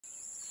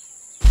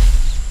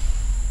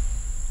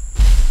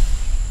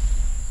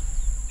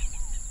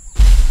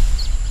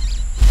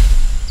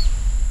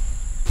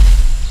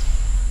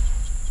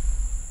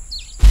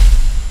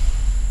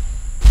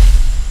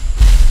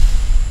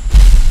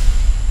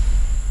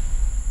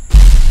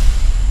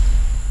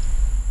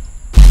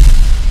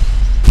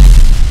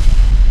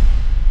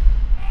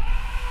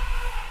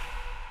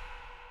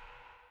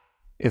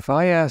If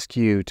I ask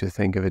you to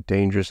think of a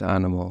dangerous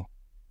animal,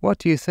 what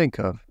do you think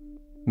of?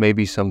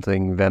 Maybe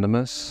something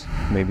venomous,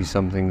 maybe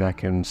something that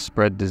can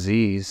spread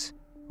disease,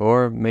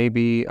 or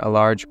maybe a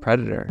large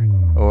predator,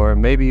 or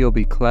maybe you'll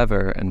be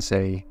clever and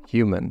say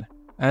human.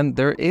 And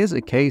there is a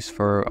case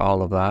for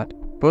all of that,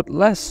 but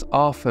less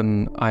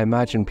often I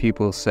imagine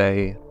people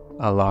say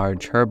a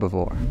large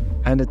herbivore.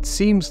 And it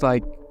seems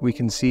like we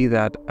can see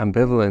that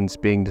ambivalence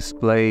being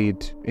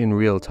displayed in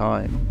real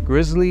time.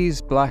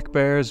 Grizzlies, black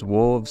bears,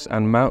 wolves,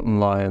 and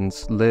mountain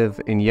lions live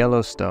in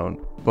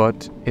Yellowstone,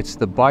 but it's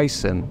the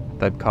bison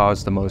that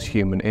cause the most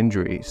human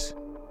injuries.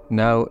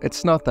 Now,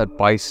 it's not that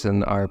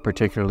bison are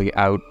particularly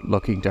out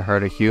looking to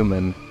hurt a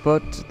human,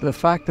 but the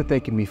fact that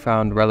they can be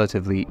found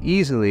relatively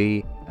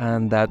easily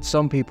and that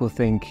some people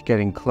think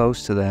getting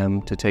close to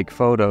them to take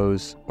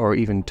photos or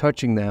even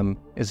touching them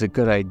is a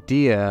good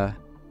idea,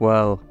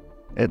 well,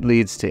 it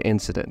leads to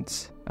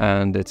incidents,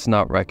 and it's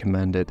not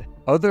recommended.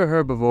 Other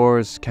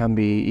herbivores can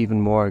be even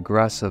more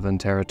aggressive and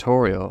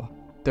territorial.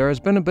 There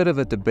has been a bit of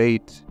a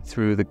debate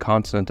through the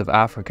continent of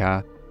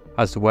Africa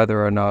as to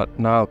whether or not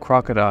Nile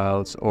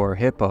crocodiles or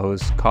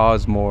hippos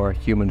cause more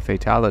human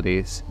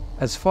fatalities.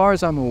 As far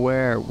as I'm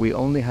aware, we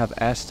only have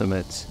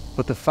estimates,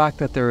 but the fact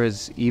that there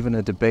is even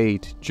a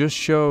debate just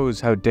shows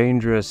how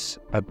dangerous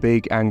a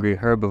big angry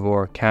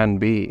herbivore can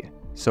be.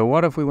 So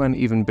what if we went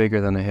even bigger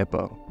than a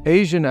hippo?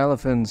 Asian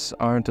elephants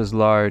aren't as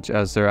large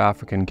as their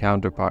African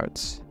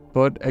counterparts,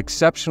 but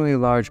exceptionally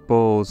large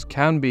bulls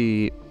can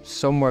be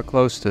somewhere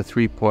close to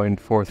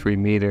 3.43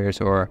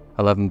 meters or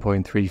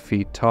 11.3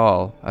 feet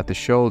tall at the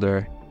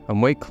shoulder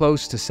and weigh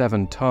close to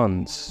 7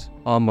 tons,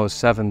 almost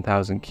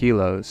 7,000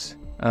 kilos,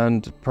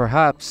 and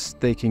perhaps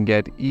they can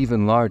get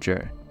even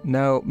larger.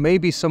 Now,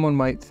 maybe someone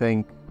might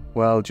think,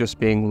 well, just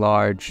being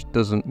large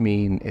doesn't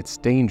mean it's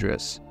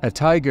dangerous. A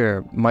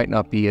tiger might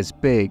not be as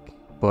big,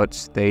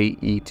 but they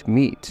eat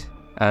meat.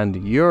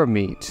 And your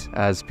meat,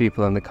 as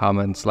people in the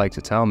comments like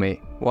to tell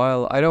me.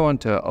 While I don't want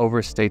to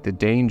overstate the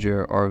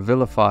danger or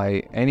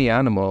vilify any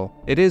animal,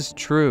 it is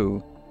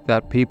true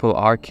that people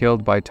are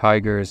killed by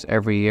tigers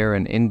every year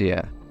in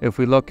India. If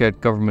we look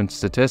at government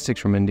statistics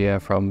from India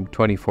from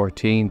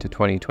 2014 to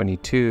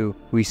 2022,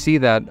 we see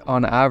that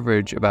on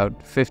average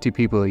about 50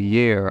 people a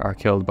year are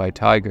killed by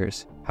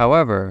tigers.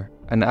 However,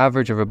 an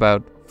average of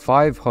about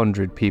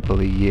 500 people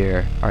a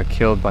year are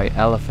killed by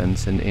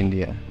elephants in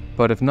India.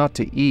 But if not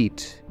to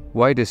eat,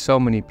 why do so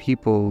many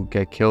people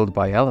get killed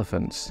by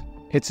elephants?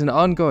 It's an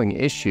ongoing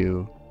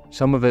issue.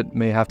 Some of it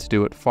may have to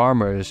do with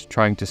farmers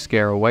trying to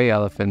scare away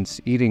elephants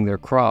eating their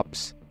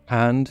crops.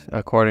 And,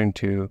 according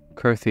to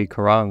Kirthi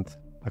Karanth,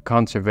 a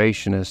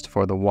conservationist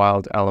for the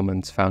Wild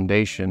Elements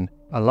Foundation,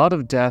 a lot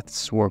of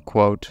deaths were,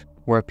 quote,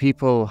 where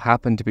people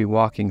happen to be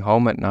walking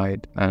home at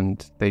night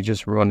and they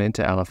just run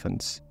into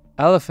elephants.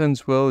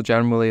 Elephants will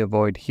generally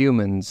avoid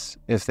humans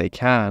if they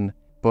can,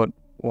 but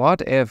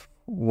what if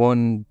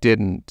one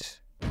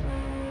didn't?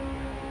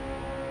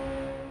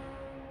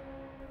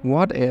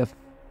 What if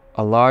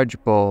a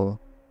large bull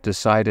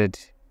decided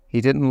he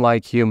didn't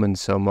like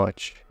humans so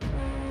much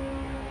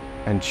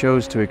and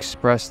chose to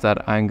express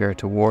that anger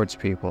towards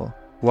people?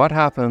 What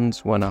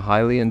happens when a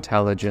highly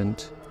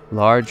intelligent,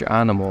 large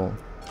animal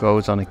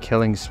goes on a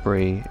killing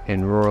spree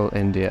in rural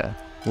India?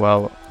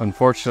 Well,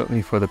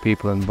 unfortunately for the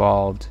people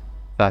involved,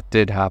 that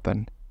did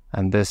happen,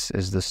 and this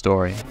is the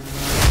story.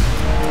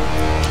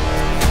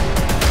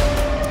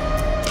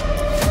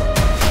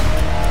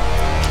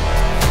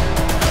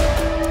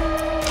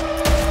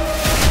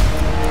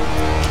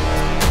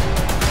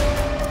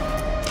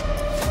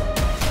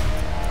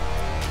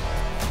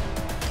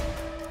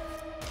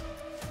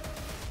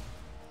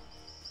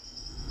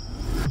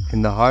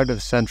 In the heart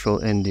of central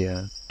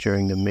India,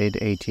 during the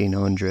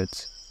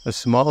mid-1800s, a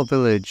small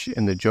village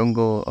in the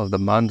jungle of the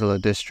Mandla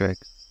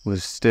district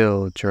was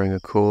still during a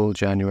cool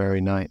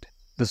January night.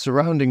 The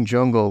surrounding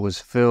jungle was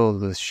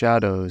filled with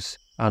shadows,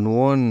 and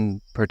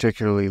one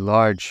particularly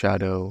large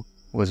shadow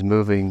was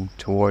moving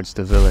towards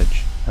the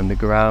village, and the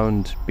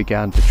ground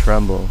began to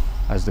tremble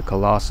as the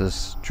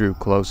colossus drew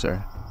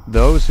closer.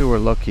 Those who were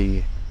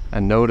lucky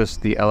and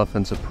noticed the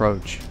elephant's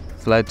approach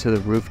fled to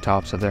the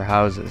rooftops of their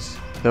houses.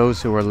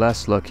 Those who were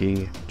less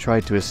lucky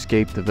tried to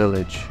escape the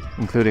village,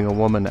 including a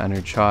woman and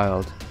her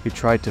child, who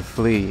tried to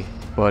flee,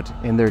 but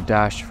in their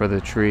dash for the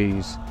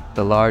trees,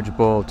 the large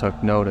bull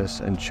took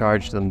notice and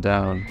charged them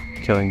down,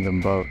 killing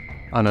them both.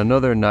 On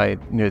another night,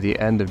 near the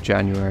end of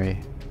January,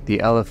 the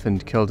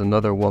elephant killed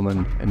another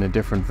woman in a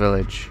different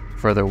village,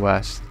 further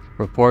west,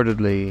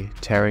 reportedly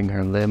tearing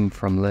her limb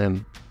from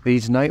limb.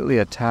 These nightly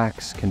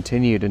attacks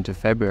continued into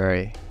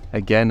February,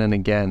 again and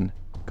again,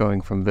 going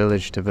from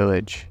village to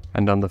village.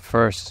 And on the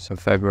 1st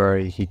of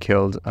February, he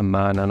killed a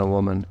man and a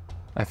woman.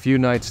 A few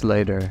nights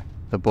later,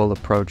 the bull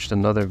approached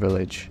another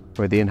village,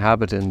 where the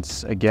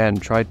inhabitants again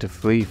tried to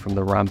flee from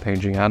the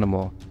rampaging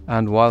animal.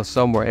 And while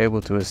some were able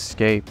to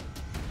escape,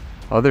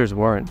 others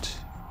weren't.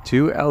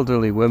 2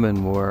 elderly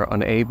women were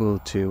unable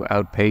to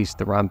outpace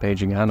the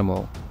rampaging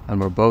animal,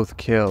 and were both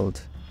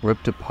killed,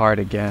 ripped apart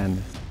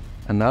again.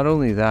 And not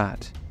only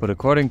that, but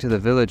according to the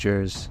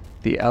villagers,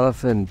 the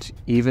elephant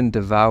even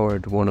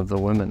devoured one of the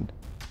women.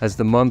 As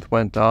the month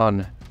went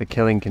on, the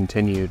killing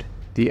continued.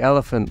 The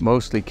elephant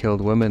mostly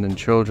killed women and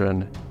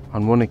children,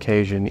 on one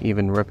occasion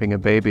even ripping a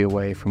baby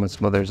away from its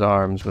mother's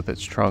arms with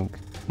its trunk.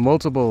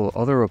 Multiple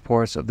other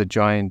reports of the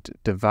giant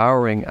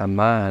devouring a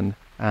man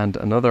and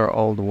another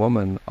old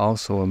woman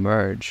also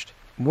emerged.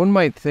 One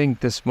might think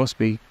this must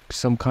be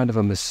some kind of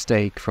a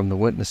mistake from the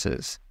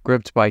witnesses,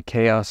 gripped by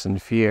chaos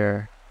and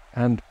fear,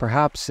 and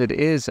perhaps it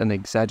is an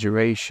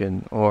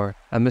exaggeration or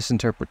a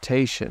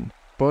misinterpretation.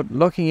 But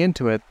looking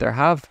into it, there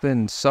have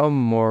been some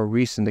more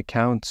recent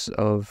accounts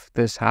of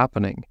this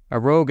happening. A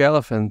rogue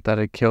elephant that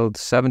had killed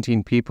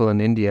 17 people in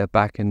India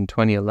back in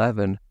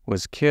 2011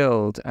 was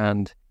killed,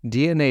 and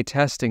DNA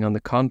testing on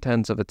the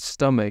contents of its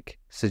stomach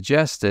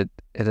suggested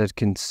it had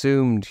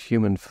consumed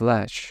human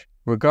flesh.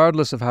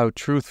 Regardless of how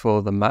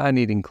truthful the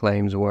man-eating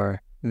claims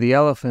were, the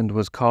elephant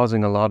was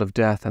causing a lot of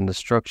death and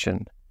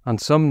destruction. On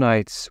some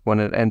nights, when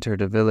it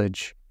entered a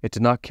village, it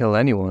did not kill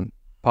anyone,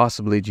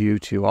 possibly due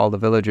to all the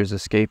villagers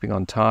escaping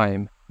on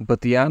time,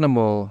 but the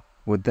animal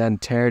would then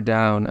tear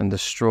down and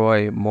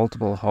destroy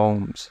multiple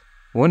homes.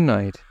 One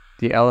night,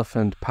 the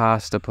elephant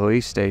passed a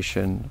police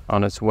station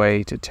on its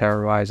way to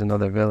terrorize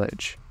another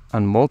village,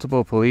 and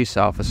multiple police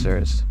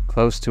officers,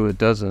 close to a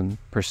dozen,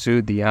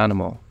 pursued the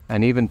animal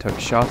and even took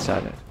shots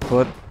at it.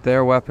 But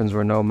their weapons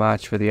were no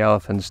match for the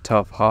elephant's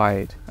tough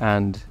hide,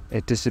 and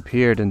it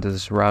disappeared into the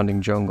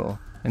surrounding jungle.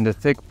 In the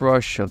thick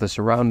brush of the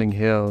surrounding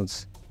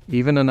hills,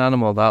 even an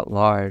animal that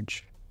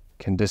large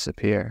can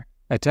disappear.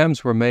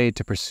 Attempts were made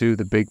to pursue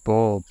the big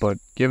bull, but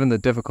given the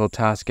difficult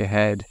task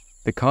ahead,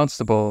 the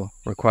constable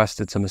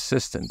requested some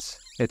assistance.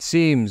 It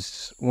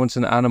seems once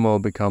an animal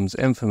becomes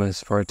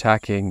infamous for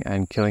attacking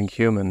and killing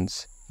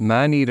humans,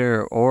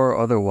 man-eater or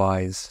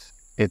otherwise,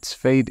 its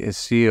fate is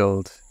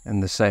sealed in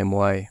the same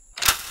way.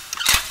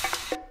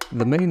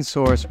 The main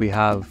source we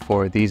have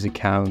for these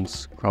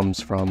accounts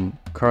comes from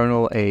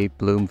Colonel A.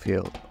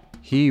 Bloomfield.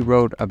 He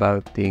wrote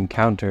about the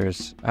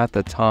encounters at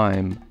the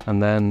time,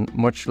 and then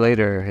much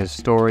later his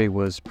story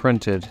was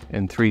printed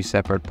in 3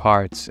 separate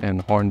parts in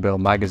Hornbill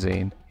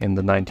Magazine in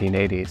the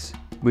 1980s.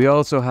 We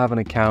also have an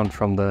account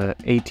from the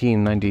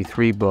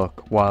 1893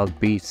 book Wild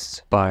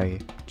Beasts by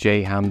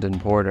J. Hamden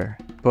Porter.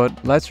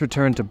 But let's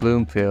return to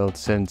Bloomfield,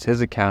 since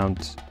his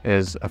account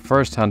is a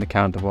first-hand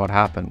account of what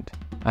happened,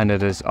 and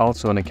it is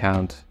also an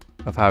account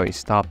of how he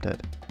stopped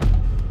it.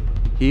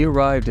 He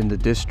arrived in the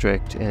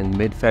district in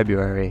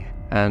mid-February,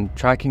 and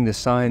tracking the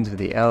signs of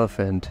the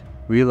elephant,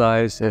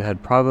 realized it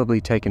had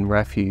probably taken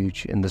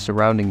refuge in the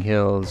surrounding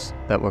hills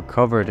that were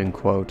covered in,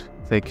 quote,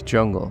 thick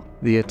jungle.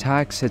 The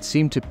attacks had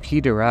seemed to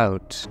peter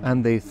out,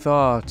 and they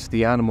thought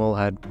the animal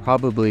had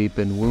probably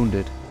been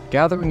wounded.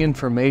 Gathering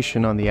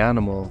information on the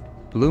animal,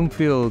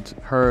 Bloomfield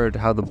heard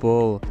how the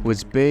bull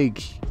was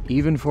big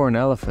even for an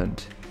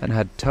elephant and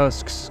had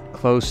tusks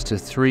close to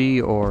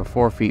 3 or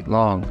 4 feet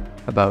long,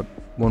 about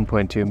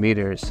 1.2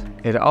 meters.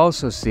 It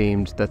also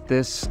seemed that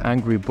this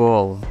angry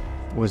bull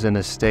was in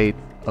a state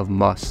of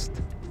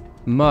must.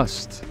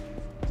 Must,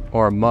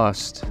 or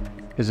must,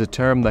 is a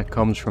term that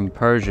comes from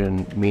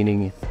Persian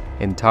meaning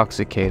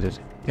intoxicated.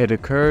 It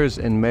occurs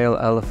in male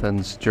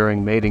elephants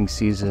during mating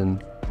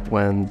season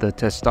when the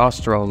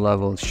testosterone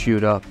levels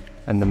shoot up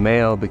and the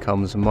male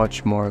becomes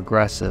much more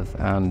aggressive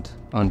and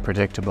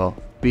unpredictable.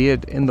 Be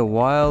it in the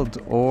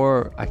wild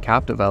or a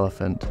captive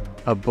elephant,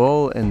 a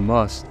bull in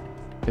must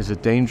is a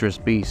dangerous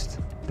beast.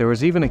 There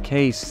was even a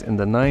case in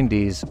the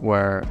 90s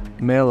where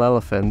male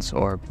elephants,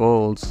 or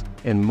bulls,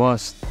 in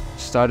must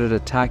started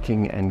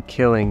attacking and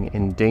killing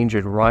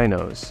endangered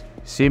rhinos,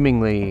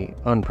 seemingly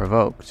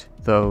unprovoked,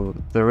 though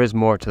there is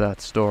more to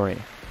that story.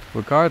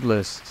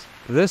 Regardless,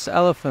 this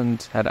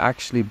elephant had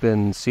actually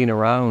been seen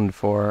around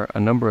for a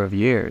number of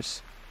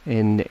years.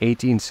 In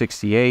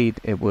 1868,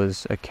 it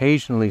was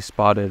occasionally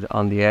spotted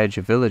on the edge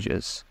of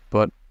villages,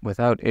 but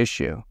without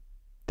issue.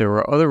 There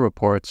were other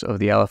reports of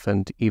the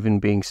elephant even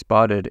being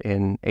spotted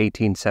in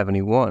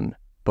 1871,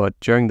 but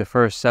during the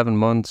first 7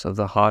 months of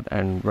the hot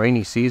and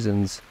rainy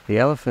seasons, the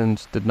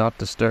elephant did not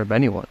disturb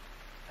anyone.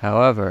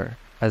 However,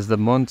 as the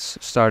months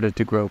started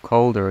to grow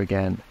colder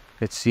again,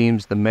 it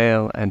seems the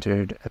male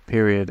entered a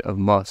period of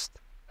must,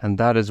 and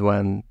that is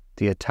when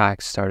the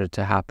attacks started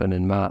to happen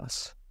en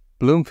masse.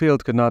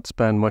 Bloomfield could not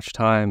spend much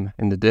time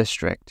in the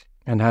district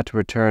and had to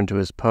return to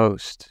his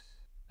post.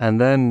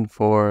 And then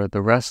for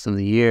the rest of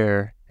the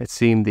year, it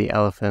seemed the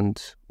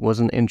elephant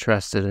wasn't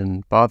interested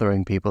in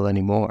bothering people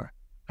anymore,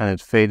 and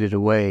it faded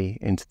away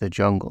into the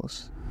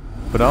jungles.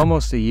 But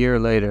almost a year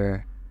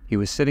later, he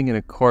was sitting in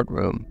a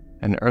courtroom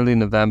in early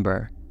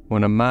November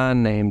when a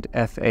man named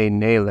F.A.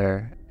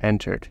 Naylor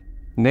entered.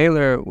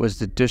 Naylor was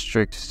the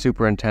district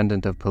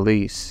superintendent of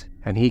police,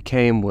 and he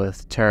came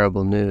with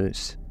terrible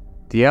news.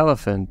 The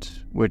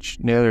elephant, which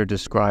Naylor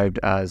described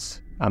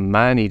as a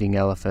man-eating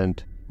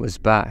elephant, was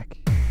back,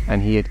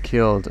 and he had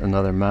killed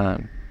another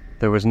man.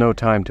 There was no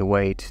time to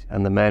wait,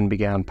 and the men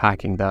began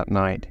packing that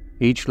night,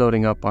 each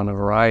loading up on a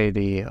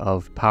variety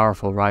of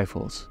powerful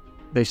rifles.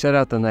 They set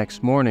out the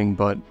next morning,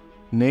 but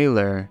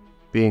Naylor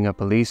being a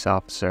police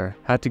officer,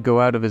 had to go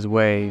out of his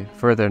way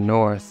further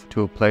north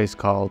to a place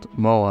called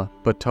Moa,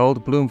 but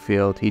told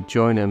Bloomfield he'd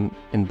join him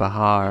in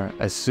Bihar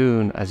as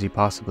soon as he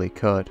possibly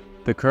could.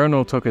 The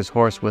colonel took his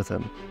horse with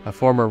him, a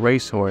former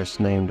racehorse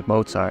named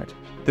Mozart.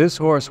 This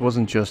horse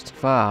wasn't just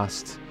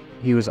fast,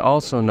 he was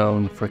also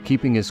known for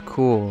keeping his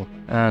cool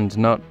and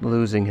not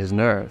losing his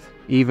nerve,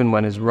 even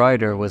when his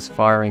rider was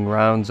firing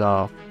rounds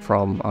off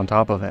from on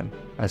top of him,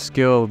 a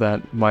skill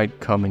that might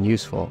come in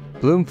useful.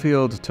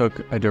 Bloomfield took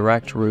a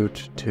direct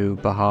route to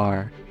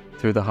Bihar,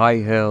 through the high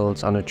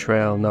hills on a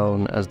trail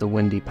known as the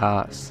Windy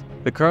Pass.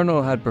 The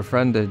colonel had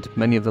befriended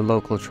many of the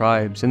local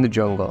tribes in the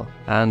jungle,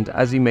 and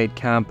as he made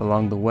camp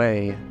along the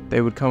way,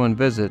 they would come and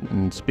visit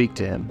and speak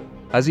to him.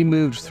 As he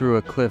moved through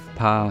a cliff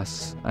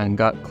pass and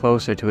got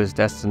closer to his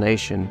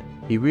destination,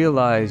 he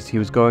realized he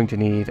was going to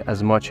need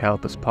as much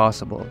help as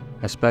possible,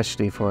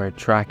 especially for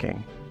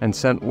tracking, and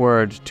sent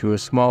word to a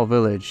small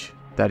village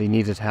that he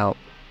needed help.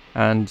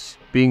 And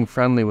being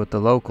friendly with the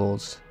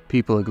locals,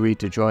 people agreed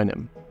to join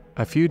him.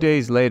 A few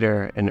days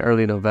later, in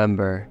early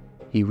November,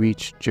 he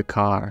reached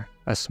Jakar,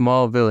 a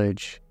small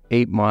village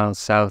 8 miles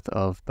south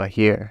of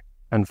Bahir,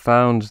 and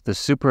found the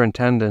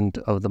superintendent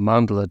of the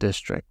Mandla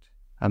district,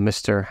 a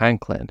Mr.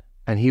 Hanklin,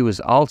 and he was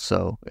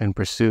also in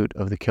pursuit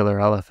of the killer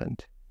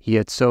elephant. He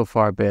had so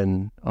far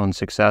been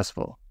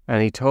unsuccessful,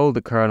 and he told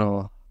the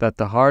colonel that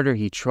the harder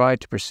he tried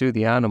to pursue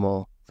the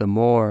animal, the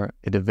more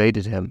it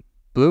evaded him.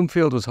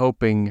 Bloomfield was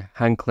hoping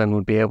Hanklin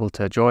would be able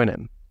to join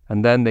him,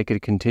 and then they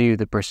could continue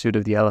the pursuit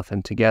of the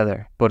elephant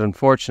together. But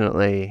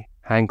unfortunately,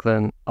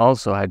 Hanklin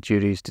also had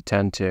duties to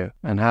tend to,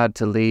 and had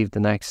to leave the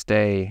next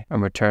day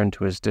and return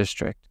to his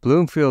district.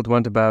 Bloomfield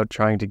went about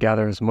trying to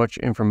gather as much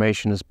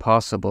information as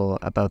possible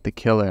about the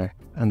killer,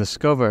 and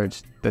discovered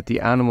that the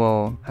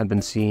animal had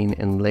been seen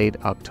in late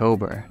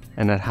October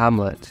in a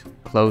hamlet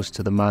close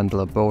to the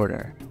Mandla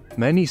border.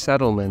 Many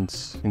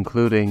settlements,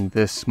 including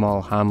this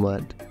small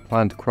hamlet,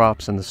 plant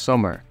crops in the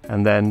summer,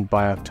 and then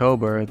by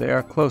October they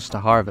are close to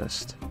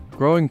harvest.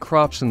 Growing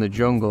crops in the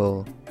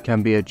jungle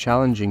can be a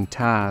challenging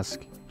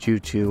task due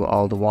to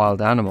all the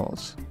wild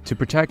animals. To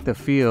protect the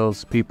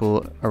fields,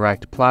 people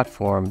erect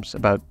platforms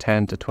about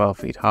 10 to 12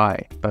 feet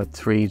high, about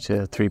 3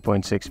 to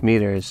 3.6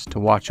 meters, to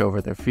watch over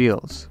their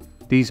fields.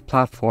 These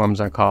platforms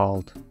are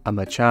called a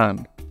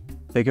machan.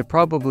 They could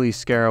probably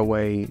scare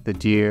away the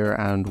deer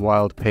and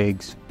wild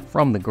pigs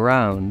from the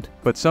ground,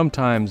 but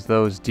sometimes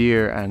those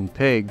deer and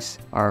pigs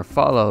are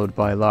followed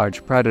by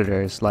large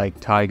predators like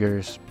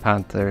tigers,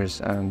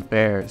 panthers, and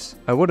bears.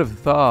 I would have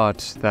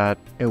thought that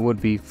it would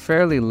be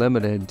fairly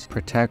limited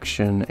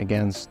protection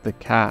against the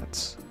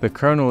cats. The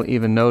colonel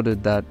even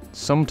noted that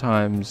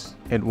sometimes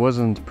it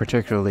wasn't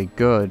particularly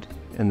good.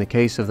 In the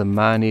case of the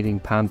man-eating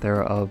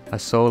panther of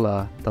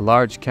Asola, the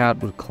large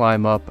cat would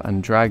climb up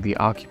and drag the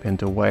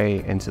occupant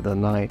away into the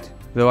night.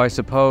 Though I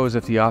suppose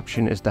if the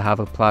option is to have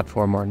a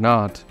platform or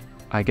not,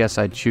 I guess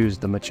I'd choose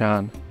the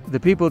machan. The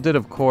people did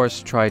of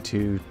course try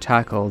to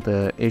tackle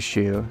the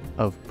issue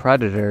of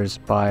predators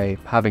by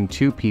having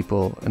 2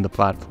 people in the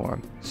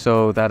platform,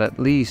 so that at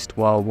least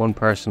while one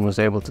person was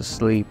able to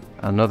sleep,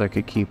 another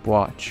could keep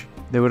watch.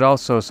 They would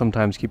also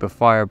sometimes keep a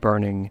fire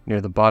burning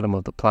near the bottom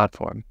of the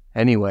platform.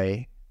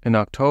 Anyway, in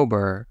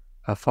October,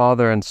 a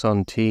father and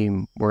son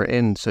team were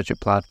in such a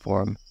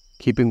platform,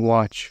 keeping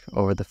watch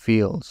over the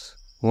fields.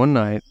 One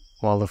night,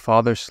 while the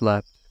father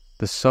slept,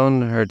 the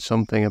son heard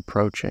something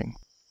approaching.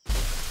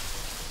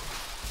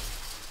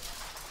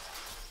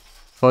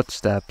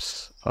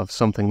 Footsteps of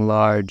something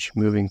large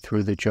moving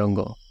through the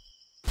jungle.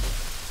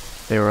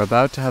 They were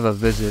about to have a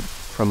visit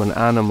from an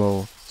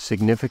animal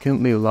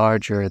significantly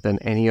larger than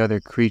any other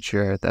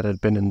creature that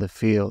had been in the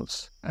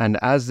fields. And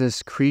as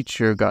this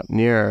creature got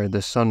nearer,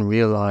 the son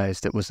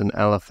realized it was an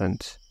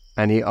elephant.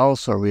 And he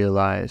also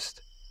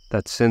realized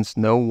that since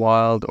no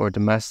wild or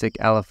domestic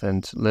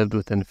elephant lived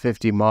within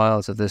 50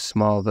 miles of this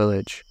small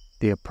village,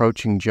 the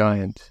approaching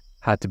giant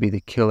had to be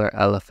the killer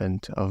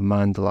elephant of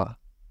Mandla.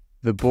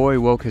 The boy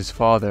woke his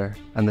father,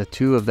 and the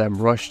 2 of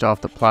them rushed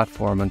off the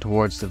platform and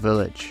towards the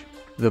village.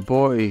 The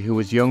boy, who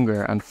was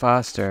younger and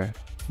faster,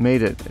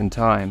 made it in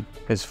time.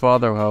 His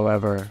father,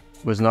 however,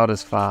 was not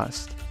as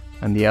fast,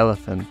 and the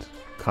elephant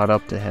caught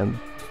up to him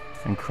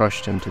and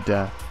crushed him to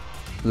death.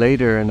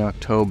 Later in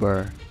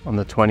October, on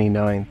the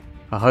 29th,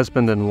 a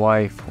husband and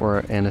wife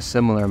were in a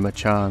similar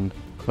machan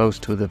close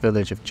to the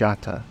village of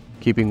Jatta,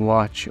 keeping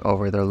watch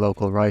over their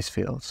local rice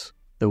fields.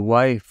 The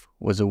wife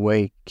was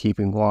awake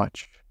keeping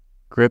watch,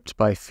 gripped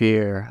by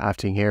fear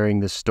after hearing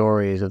the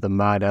stories of the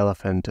mad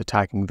elephant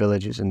attacking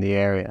villages in the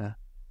area.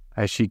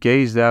 As she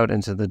gazed out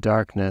into the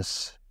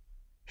darkness,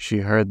 she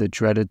heard the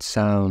dreaded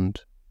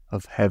sound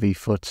of heavy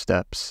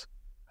footsteps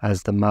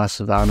as the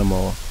massive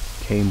animal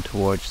came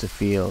towards the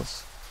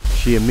fields.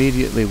 She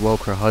immediately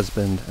woke her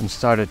husband and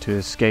started to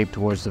escape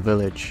towards the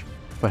village,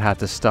 but had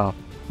to stop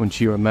when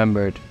she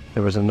remembered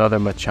there was another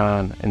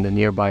machan in the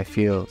nearby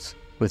fields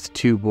with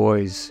 2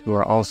 boys who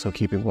were also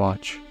keeping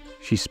watch.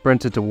 She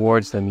sprinted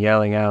towards them,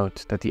 yelling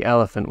out that the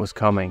elephant was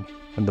coming,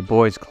 and the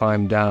boys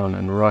climbed down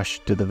and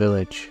rushed to the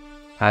village,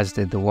 as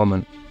did the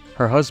woman.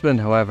 Her husband,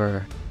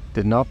 however,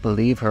 did not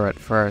believe her at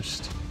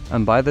first,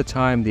 and by the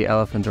time the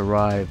elephant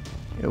arrived,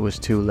 it was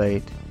too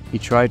late. He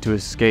tried to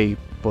escape,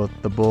 but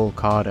the bull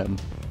caught him,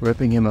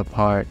 ripping him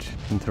apart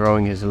and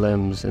throwing his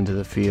limbs into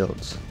the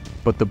fields.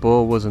 But the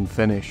bull wasn't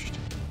finished.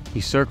 He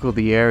circled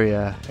the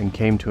area and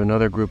came to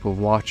another group of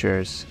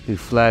watchers who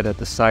fled at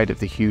the sight of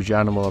the huge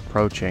animal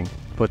approaching.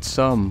 But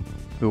some,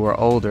 who were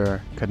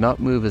older, could not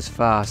move as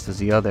fast as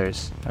the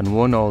others, and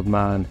one old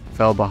man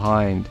fell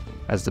behind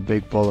as the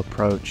big bull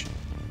approached.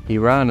 He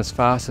ran as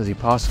fast as he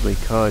possibly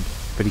could,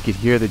 but he could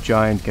hear the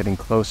giant getting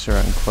closer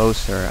and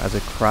closer as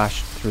it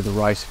crashed through the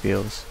rice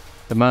fields.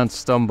 The man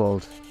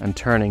stumbled and,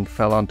 turning,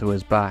 fell onto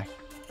his back.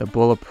 The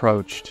bull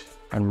approached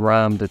and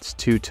rammed its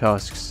two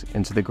tusks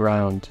into the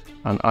ground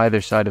on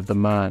either side of the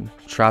man,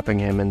 trapping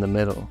him in the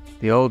middle.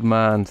 The old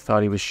man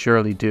thought he was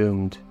surely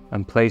doomed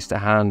and placed a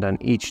hand on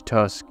each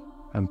tusk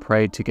and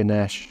prayed to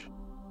Ganesh,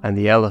 and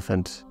the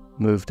elephant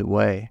moved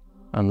away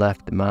and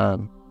left the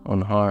man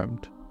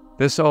unharmed.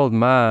 This old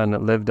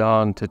man lived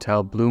on to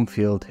tell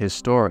Bloomfield his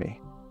story.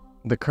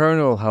 The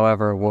colonel,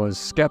 however, was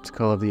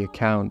skeptical of the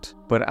account,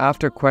 but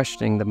after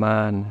questioning the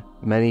man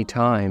many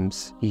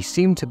times, he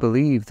seemed to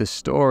believe the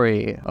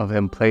story of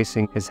him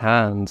placing his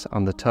hands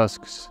on the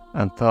tusks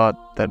and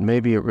thought that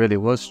maybe it really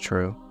was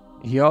true.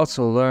 He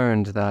also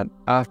learned that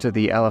after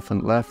the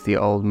elephant left the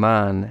old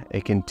man,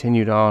 it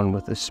continued on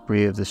with a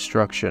spree of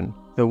destruction.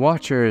 The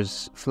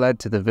watchers fled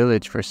to the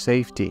village for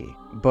safety,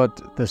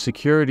 but the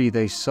security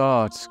they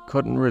sought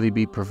couldn't really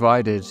be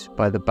provided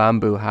by the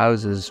bamboo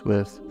houses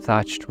with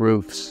thatched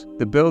roofs.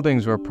 The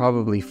buildings were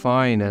probably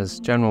fine as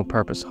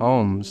general-purpose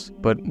homes,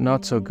 but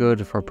not so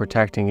good for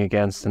protecting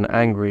against an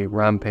angry,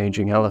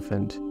 rampaging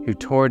elephant who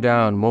tore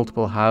down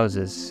multiple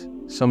houses,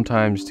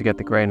 sometimes to get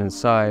the grain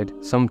inside,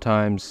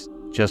 sometimes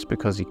just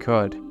because he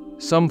could.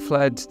 Some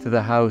fled to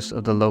the house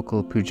of the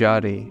local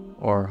pujari,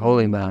 or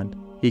holy man.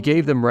 He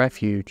gave them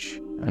refuge,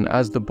 and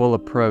as the bull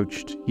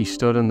approached, he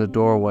stood in the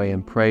doorway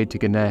and prayed to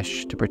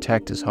Ganesh to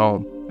protect his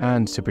home,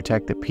 and to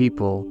protect the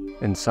people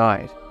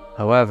inside.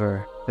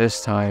 However,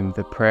 this time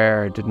the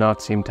prayer did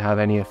not seem to have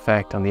any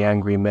effect on the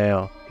angry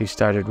male, who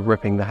started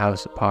ripping the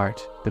house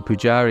apart. The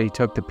pujari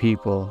took the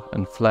people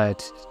and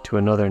fled to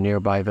another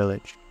nearby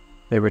village.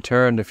 They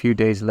returned a few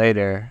days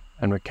later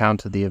and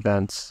recounted the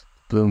events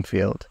to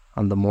Bloomfield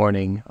on the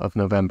morning of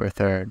November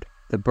 3rd.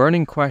 The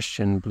burning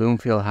question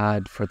Bloomfield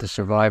had for the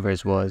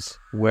survivors was,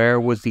 where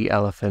was the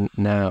elephant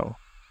now?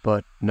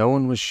 But no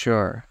one was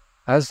sure.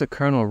 As the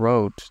colonel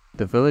wrote,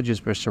 the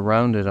villages were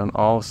surrounded on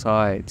all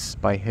sides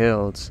by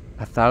hills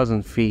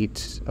 1,000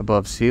 feet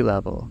above sea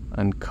level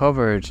and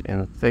covered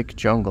in thick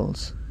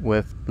jungles,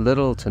 with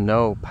little to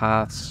no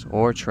paths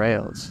or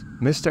trails.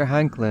 Mr.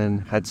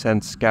 Hanklin had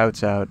sent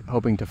scouts out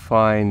hoping to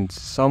find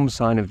some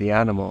sign of the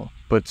animal,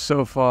 but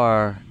so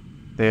far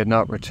they had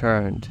not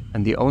returned,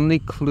 and the only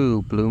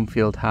clue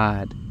Bloomfield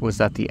had was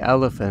that the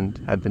elephant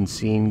had been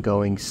seen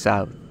going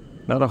south.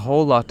 Not a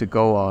whole lot to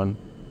go on,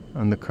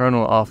 and the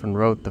colonel often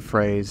wrote the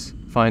phrase,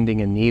 finding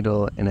a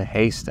needle in a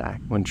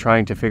haystack, when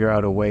trying to figure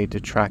out a way to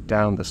track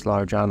down this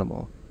large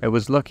animal. It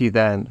was lucky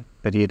then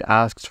that he had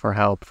asked for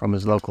help from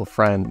his local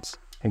friends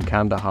in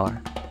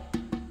Kandahar.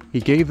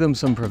 He gave them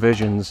some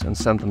provisions and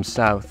sent them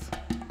south,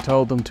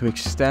 told them to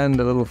extend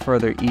a little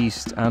further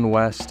east and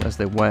west as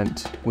they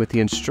went, with the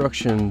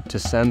instruction to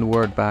send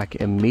word back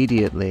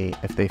immediately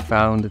if they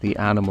found the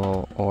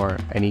animal or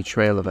any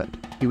trail of it.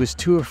 He was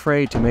too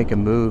afraid to make a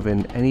move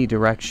in any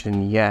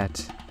direction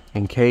yet,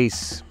 in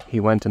case he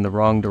went in the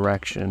wrong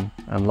direction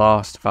and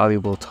lost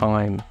valuable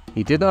time.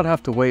 He did not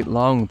have to wait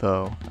long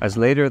though, as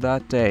later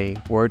that day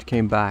word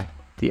came back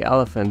the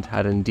elephant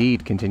had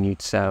indeed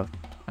continued south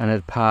and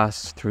had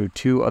passed through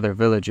 2 other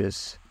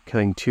villages,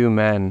 killing 2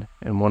 men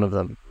in one of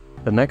them.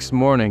 The next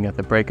morning at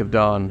the break of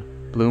dawn,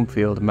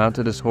 Bloomfield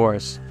mounted his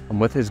horse,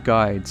 and with his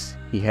guides,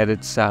 he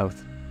headed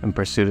south in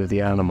pursuit of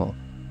the animal.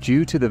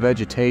 Due to the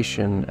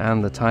vegetation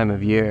and the time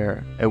of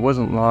year, it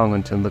wasn't long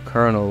until the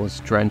colonel was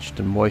drenched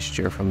in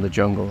moisture from the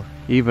jungle.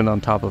 Even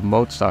on top of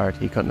Mozart,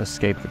 he couldn't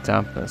escape the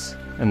dampness,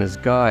 and his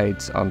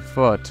guides on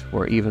foot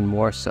were even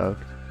more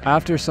soaked.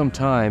 After some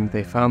time,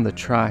 they found the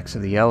tracks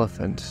of the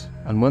elephant,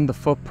 and when the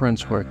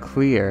footprints were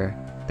clear,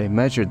 they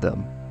measured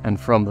them, and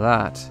from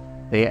that,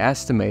 they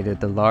estimated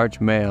the large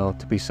male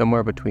to be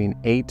somewhere between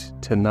 8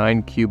 to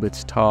 9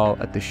 cubits tall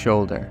at the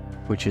shoulder,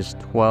 which is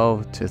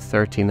 12 to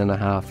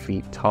 13.5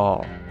 feet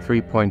tall,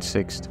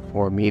 3.6 to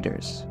 4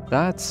 meters.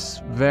 That's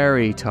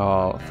very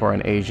tall for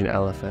an Asian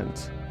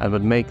elephant, and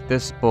would make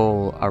this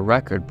bull a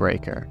record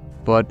breaker.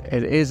 But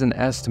it is an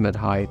estimate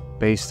height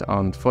based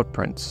on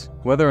footprints.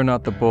 Whether or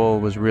not the bull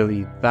was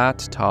really that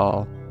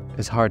tall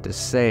is hard to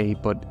say,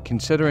 but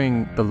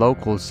considering the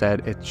locals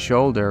said its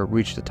shoulder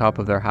reached the top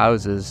of their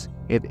houses,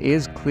 it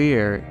is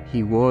clear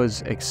he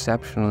was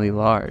exceptionally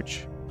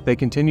large. They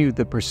continued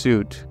the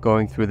pursuit,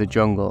 going through the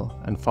jungle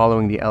and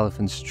following the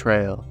elephant's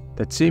trail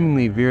that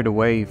seemingly veered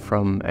away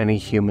from any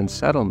human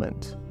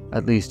settlement,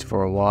 at least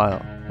for a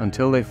while,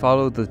 until they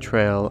followed the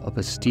trail up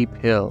a steep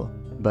hill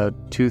about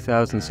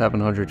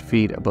 2,700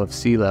 feet above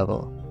sea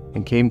level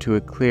and came to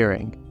a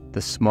clearing,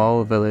 the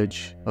small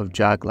village of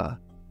Jagla.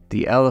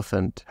 the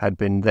elephant had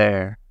been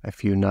there a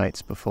few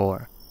nights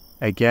before.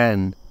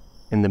 Again,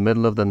 in the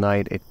middle of the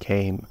night it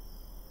came.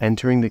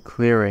 Entering the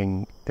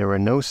clearing, there were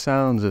no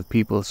sounds of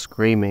people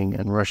screaming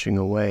and rushing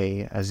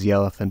away as the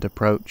elephant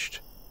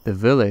approached. The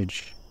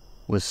village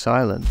was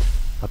silent,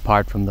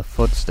 apart from the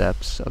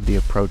footsteps of the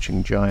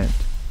approaching giant.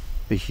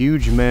 The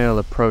huge male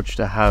approached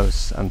a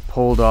house and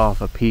pulled off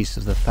a piece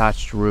of the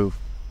thatched roof,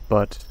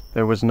 but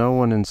there was no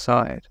one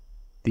inside.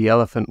 The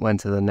elephant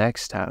went to the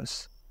next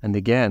house, and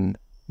again,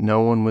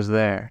 no one was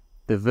there.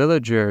 The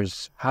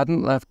villagers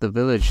hadn't left the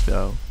village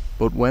though,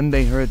 but when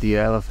they heard the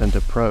elephant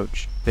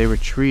approach, they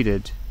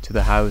retreated to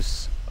the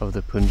house of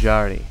the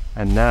Punjari,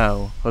 and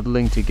now,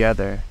 huddling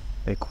together,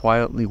 they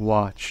quietly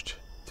watched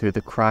through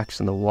the cracks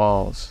in the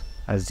walls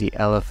as the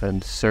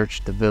elephant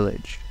searched the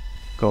village,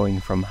 going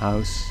from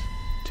house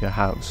to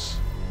house.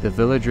 The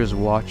villagers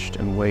watched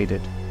and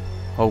waited,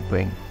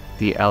 hoping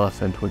the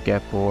elephant would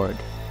get bored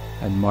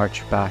and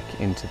march back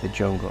into the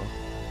jungle.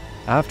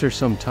 After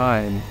some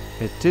time,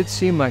 it did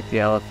seem like the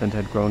elephant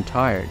had grown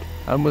tired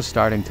and was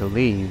starting to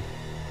leave,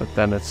 but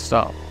then it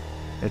stopped.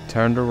 It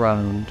turned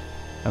around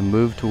and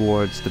moved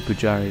towards the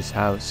Pujari's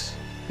house.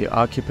 The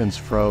occupants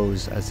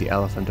froze as the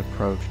elephant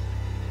approached.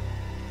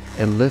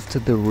 It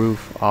lifted the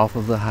roof off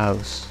of the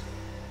house,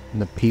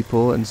 and the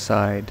people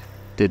inside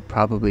did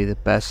probably the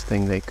best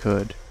thing they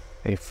could.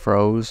 They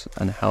froze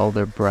and held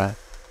their breath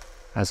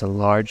as a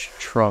large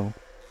trunk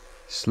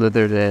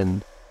slithered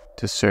in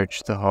to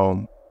search the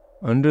home.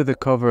 Under the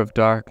cover of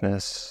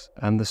darkness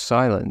and the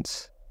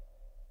silence,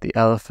 the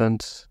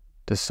elephant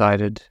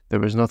decided there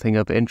was nothing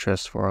of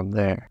interest for him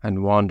there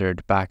and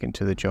wandered back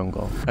into the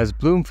jungle. As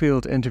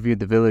Bloomfield interviewed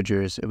the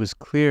villagers, it was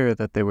clear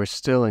that they were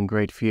still in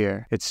great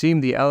fear. It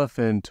seemed the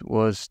elephant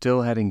was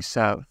still heading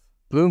south.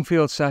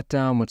 Bloomfield sat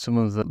down with some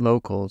of the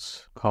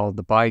locals, called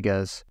the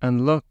Baigas,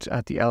 and looked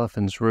at the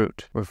elephant's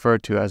route,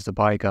 referred to as the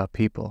Baiga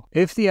people.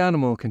 If the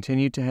animal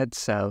continued to head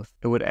south,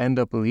 it would end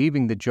up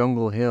leaving the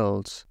jungle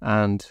hills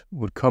and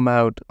would come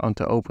out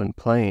onto open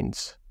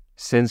plains.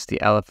 Since the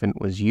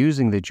elephant was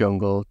using the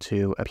jungle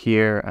to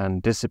appear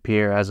and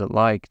disappear as it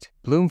liked,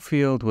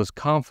 Bloomfield was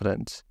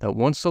confident that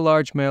once the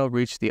large male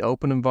reached the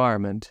open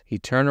environment,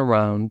 he'd turn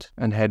around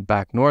and head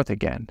back north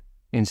again,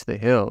 into the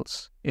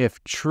hills.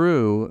 If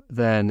true,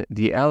 then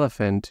the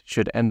elephant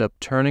should end up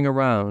turning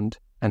around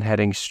and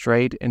heading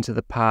straight into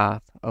the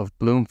path of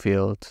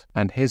Bloomfield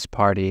and his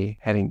party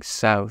heading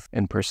south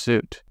in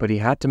pursuit. But he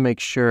had to make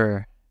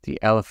sure the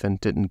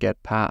elephant didn't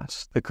get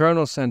past. The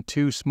colonel sent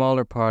two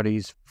smaller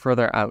parties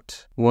further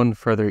out, one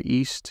further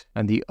east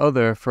and the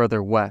other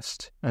further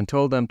west, and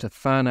told them to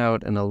fan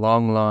out in a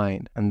long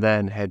line and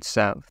then head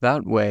south.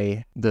 That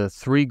way, the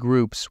three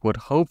groups would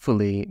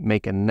hopefully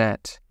make a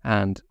net,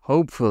 and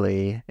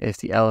hopefully, if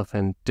the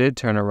elephant did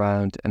turn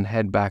around and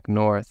head back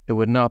north, it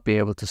would not be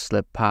able to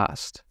slip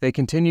past. They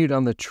continued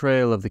on the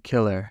trail of the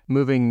killer,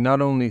 moving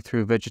not only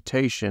through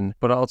vegetation,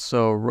 but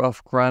also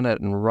rough granite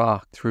and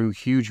rock through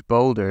huge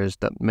boulders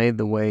that made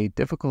the way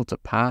difficult to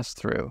pass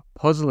through,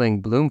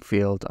 puzzling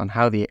Bloomfield on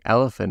how the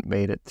elephant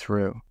made it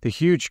through. The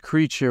huge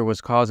creature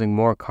was causing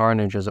more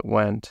carnage as it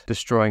went,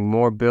 destroying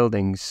more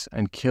buildings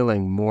and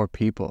killing more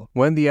people.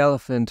 When the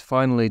elephant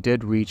finally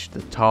did reach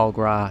the tall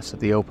grass of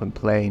the open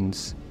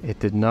plains, it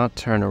did not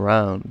turn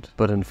around,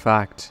 but in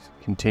fact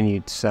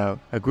continued south.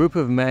 A group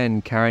of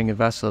men carrying a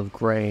vessel of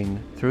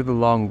grain through the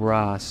long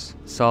grass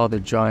saw the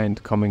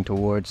giant coming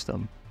towards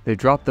them. They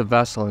dropped the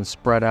vessel and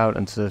spread out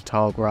into the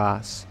tall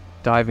grass,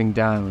 diving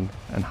down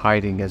and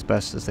hiding as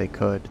best as they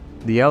could.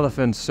 The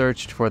elephant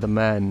searched for the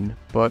men,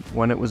 but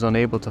when it was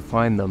unable to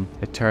find them,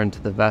 it turned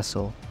to the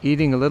vessel,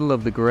 eating a little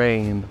of the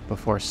grain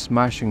before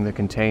smashing the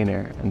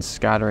container and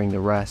scattering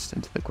the rest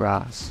into the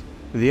grass.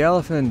 The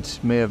elephant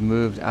may have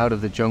moved out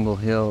of the jungle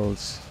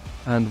hills,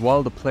 and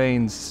while the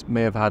plains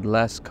may have had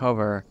less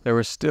cover, there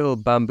were still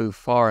bamboo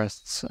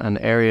forests and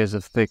areas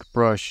of thick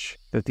brush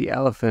that the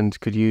elephant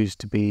could use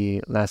to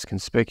be less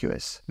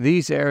conspicuous.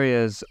 These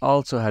areas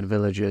also had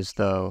villages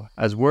though.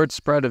 As word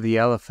spread of the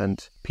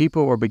elephant,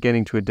 people were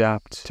beginning to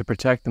adapt to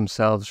protect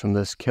themselves from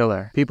this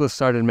killer. People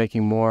started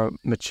making more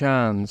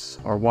machans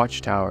or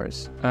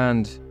watchtowers,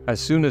 and as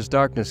soon as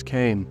darkness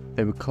came,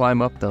 they would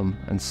climb up them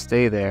and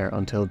stay there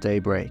until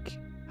daybreak.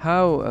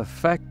 How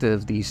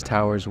effective these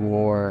towers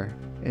were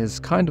is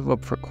kind of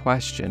up for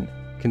question,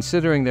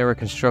 considering they were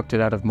constructed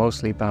out of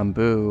mostly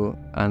bamboo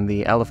and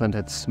the elephant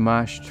had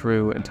smashed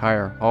through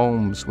entire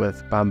homes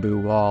with bamboo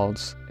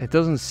walls. It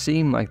doesn't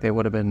seem like they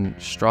would have been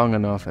strong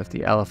enough if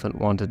the elephant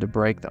wanted to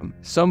break them.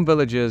 Some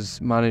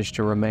villages managed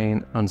to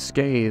remain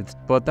unscathed,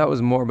 but that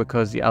was more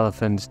because the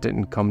elephant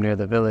didn't come near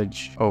the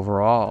village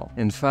overall.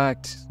 In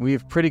fact, we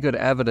have pretty good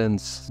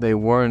evidence they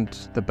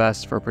weren't the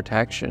best for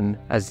protection,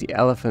 as the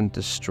elephant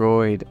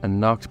destroyed and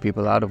knocked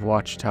people out of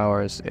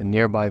watchtowers in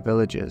nearby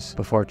villages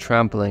before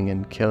trampling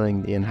and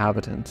killing the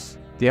inhabitants.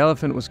 The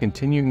elephant was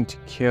continuing to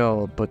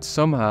kill, but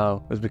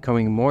somehow was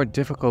becoming more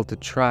difficult to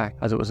track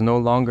as it was no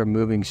longer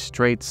moving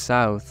straight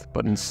south,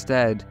 but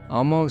instead,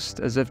 almost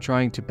as if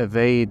trying to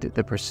evade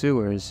the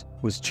pursuers,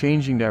 was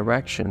changing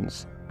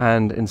directions,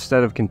 and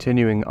instead of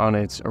continuing on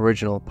its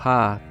original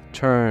path,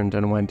 turned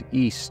and went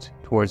east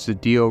towards the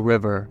Dio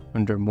River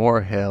under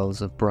more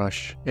hills of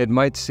brush. It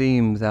might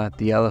seem that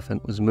the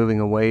elephant was moving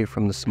away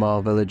from the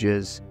small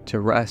villages to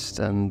rest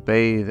and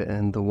bathe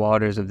in the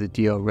waters of the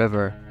Dio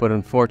River, but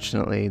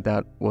unfortunately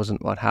that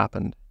wasn't what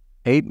happened.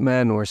 8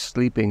 men were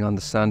sleeping on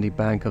the sandy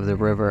bank of the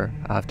river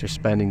after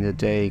spending the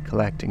day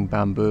collecting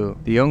bamboo.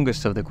 The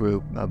youngest of the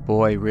group, a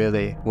boy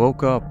really,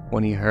 woke up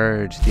when he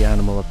heard the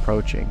animal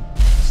approaching.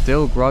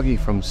 Still groggy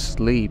from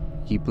sleep,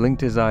 he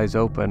blinked his eyes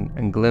open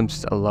and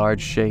glimpsed a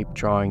large shape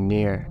drawing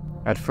near.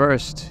 At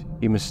first,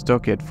 he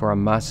mistook it for a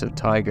massive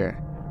tiger,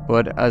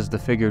 but as the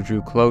figure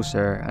drew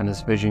closer and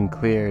his vision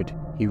cleared,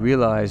 he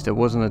realized it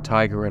wasn't a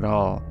tiger at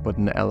all, but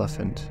an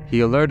elephant. He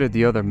alerted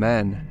the other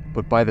men,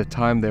 but by the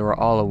time they were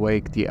all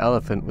awake, the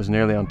elephant was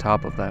nearly on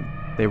top of them.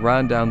 They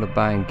ran down the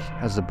bank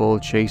as the bull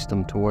chased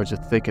them towards a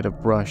thicket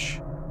of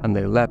brush, and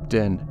they leapt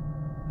in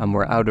and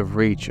were out of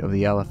reach of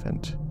the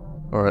elephant,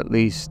 or at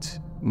least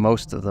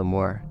most of them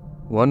were.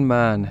 One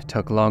man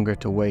took longer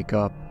to wake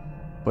up,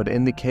 but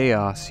in the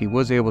chaos he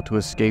was able to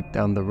escape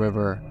down the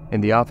river in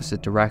the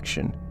opposite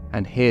direction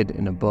and hid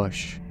in a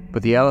bush.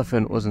 But the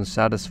elephant wasn't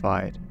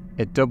satisfied.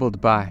 It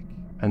doubled back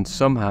and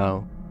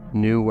somehow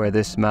knew where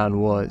this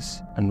man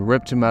was and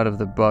ripped him out of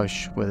the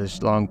bush with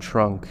his long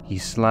trunk. He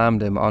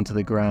slammed him onto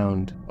the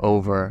ground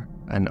over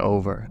and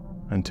over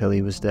until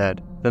he was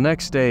dead. The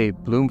next day,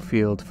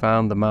 Bloomfield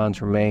found the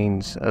man's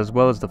remains as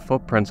well as the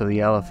footprints of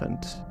the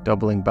elephant,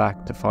 doubling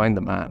back to find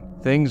the man.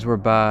 Things were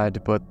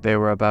bad, but they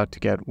were about to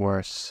get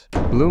worse.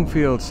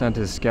 Bloomfield sent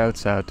his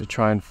scouts out to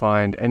try and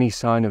find any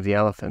sign of the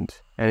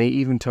elephant, and he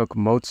even took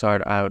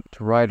Mozart out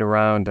to ride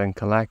around and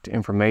collect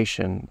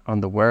information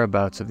on the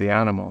whereabouts of the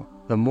animal.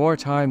 The more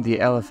time the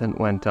elephant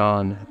went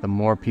on, the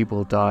more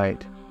people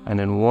died, and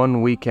in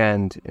one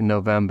weekend in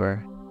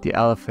November, the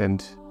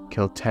elephant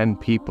killed 10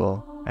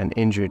 people and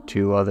injured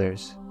 2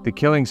 others. The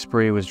killing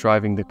spree was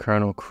driving the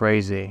colonel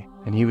crazy,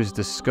 and he was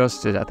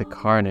disgusted at the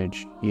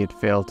carnage he had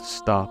failed to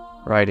stop,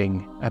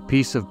 writing, "A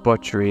piece of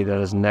butchery that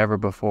has never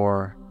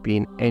before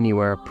been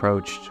anywhere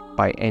approached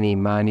by any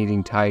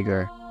man-eating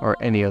tiger or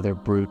any other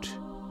brute.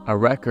 A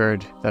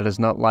record that is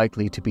not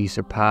likely to be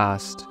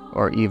surpassed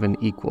or even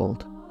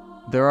equaled."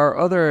 There are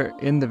other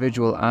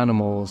individual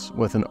animals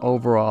with an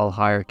overall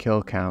higher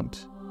kill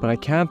count, but I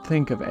can't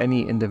think of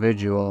any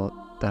individual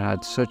that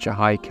had such a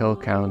high kill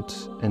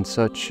count in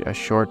such a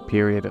short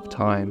period of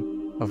time.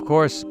 Of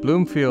course,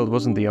 Bloomfield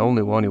wasn't the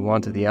only one who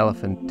wanted the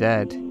elephant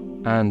dead,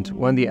 and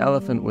when the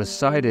elephant was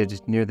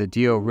sighted near the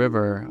Dio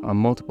River on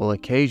multiple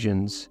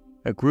occasions,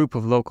 a group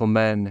of local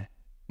men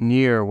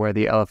near where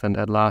the elephant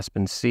had last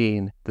been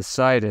seen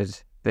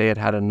decided they had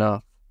had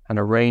enough and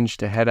arranged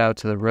to head out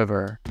to the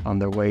river on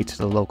their way to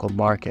the local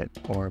market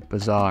or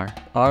bazaar.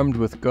 Armed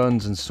with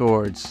guns and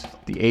swords,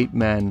 the 8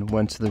 men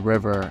went to the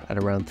river at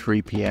around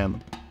 3 p.m.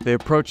 They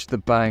approached the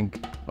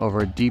bank over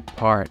a deep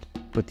part,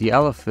 but the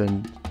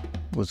elephant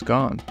was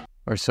gone,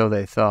 or so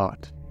they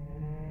thought.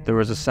 There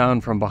was a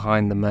sound from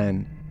behind the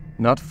men,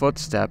 not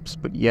footsteps,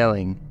 but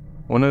yelling.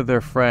 One of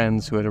their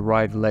friends who had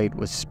arrived late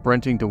was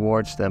sprinting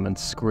towards them and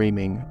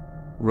screaming,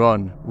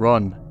 "Run,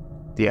 run,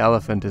 the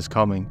elephant is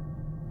coming."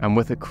 And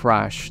with a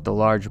crash, the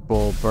large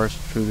bull burst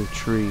through the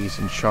trees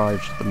and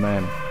charged the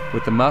men.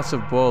 With the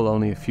massive bull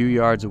only a few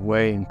yards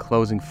away and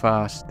closing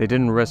fast, they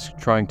didn't risk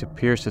trying to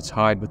pierce its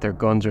hide with their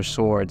guns or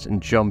swords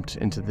and jumped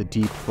into the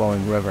deep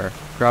flowing river,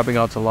 grabbing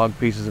onto long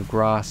pieces of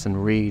grass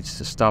and reeds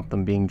to stop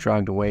them being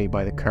dragged away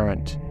by the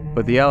current.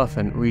 But the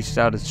elephant reached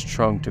out its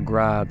trunk to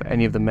grab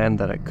any of the men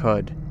that it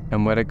could,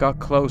 and when it got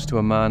close to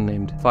a man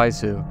named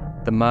Faizu,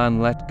 the man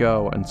let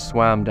go and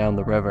swam down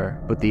the river,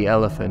 but the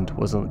elephant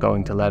wasn't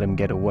going to let him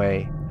get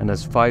away, and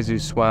as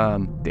Faizu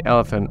swam, the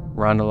elephant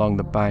ran along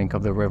the bank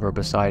of the river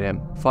beside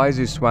him.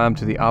 Faizu swam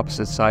to the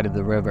opposite side of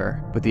the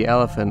river, but the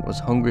elephant was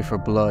hungry for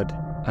blood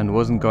and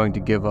wasn't going to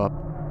give up.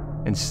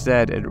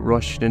 Instead, it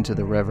rushed into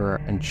the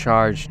river and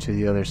charged to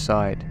the other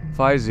side.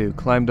 Faizu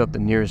climbed up the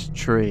nearest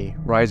tree,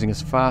 rising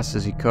as fast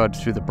as he could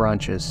through the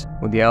branches,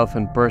 when the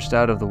elephant burst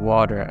out of the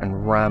water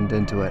and rammed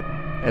into it.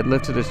 It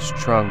lifted its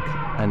trunk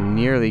and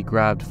nearly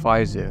grabbed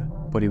Faizu,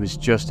 but he was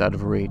just out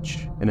of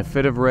reach. In a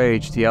fit of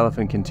rage, the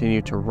elephant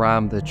continued to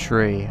ram the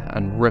tree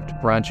and ripped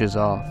branches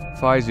off.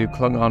 Faizu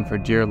clung on for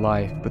dear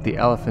life, but the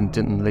elephant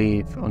didn't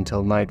leave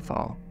until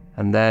nightfall.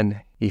 And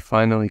then he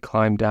finally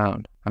climbed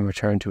down and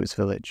returned to his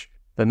village.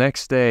 The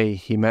next day,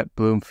 he met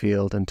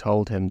Bloomfield and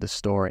told him the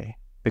story.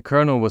 The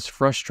colonel was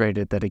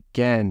frustrated that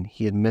again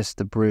he had missed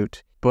the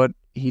brute, but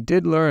he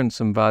did learn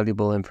some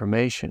valuable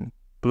information.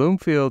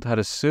 Bloomfield had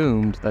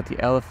assumed that the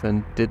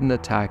elephant didn't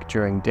attack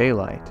during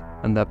daylight,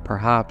 and that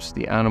perhaps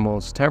the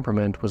animal's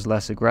temperament was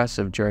less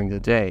aggressive during the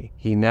day.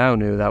 He now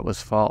knew that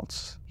was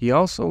false. He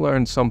also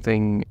learned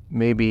something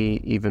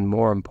maybe even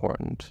more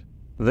important.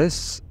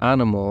 This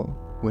animal,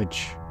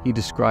 which he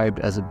described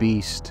as a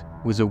beast,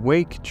 was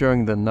awake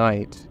during the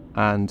night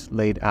and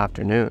late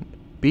afternoon.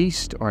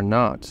 Beast or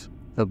not,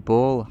 the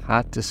bull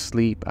had to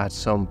sleep at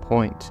some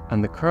point,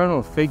 and the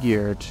colonel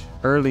figured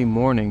early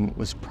morning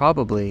was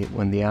probably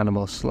when the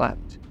animal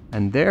slept,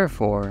 and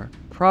therefore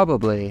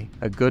probably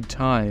a good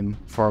time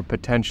for a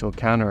potential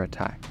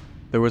counterattack.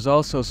 There was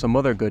also some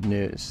other good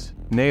news.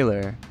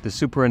 Naylor, the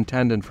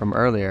superintendent from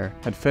earlier,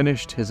 had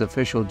finished his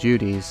official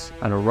duties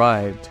and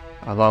arrived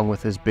along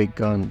with his big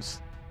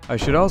guns. I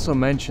should also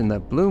mention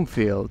that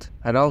Bloomfield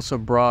had also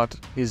brought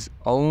his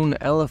own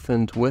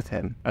elephant with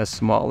him, a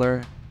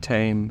smaller,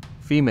 tame,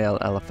 female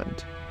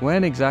elephant.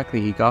 When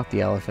exactly he got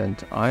the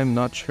elephant, I'm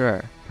not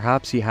sure.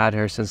 Perhaps he had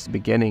her since the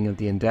beginning of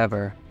the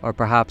endeavor, or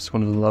perhaps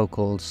one of the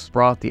locals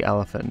brought the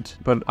elephant.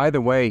 But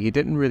either way, he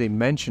didn't really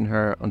mention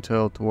her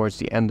until towards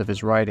the end of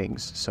his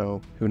writings,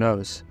 so who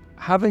knows.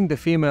 Having the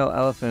female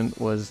elephant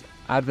was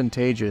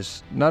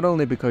advantageous not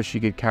only because she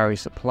could carry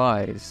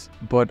supplies,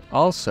 but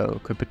also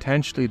could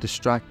potentially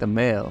distract the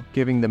male,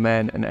 giving the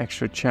men an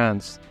extra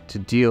chance to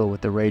deal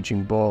with the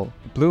raging bull.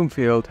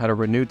 Bloomfield had a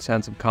renewed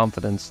sense of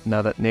confidence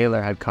now that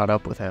Naylor had caught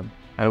up with him,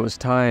 and it was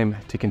time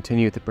to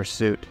continue the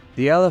pursuit.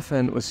 The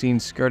elephant was seen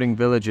skirting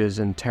villages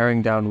and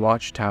tearing down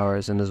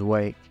watchtowers in his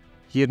wake.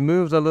 He had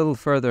moved a little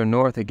further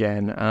north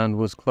again and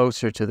was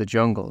closer to the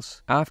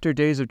jungles. After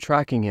days of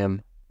tracking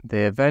him,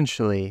 they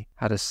eventually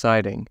had a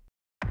sighting.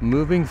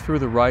 Moving through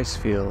the rice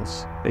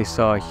fields, they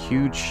saw a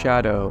huge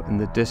shadow in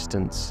the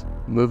distance,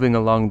 moving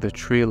along the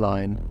tree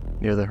line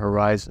near the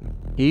horizon.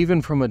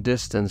 Even from a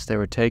distance, they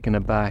were taken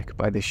aback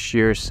by the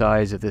sheer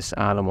size of this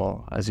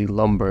animal as he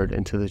lumbered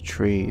into the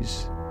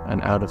trees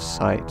and out of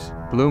sight.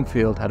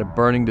 Bloomfield had a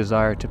burning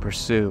desire to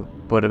pursue,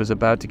 but it was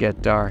about to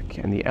get dark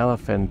and the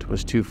elephant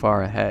was too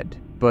far ahead.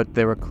 But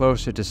they were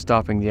closer to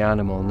stopping the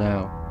animal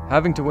now.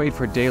 Having to wait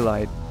for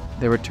daylight,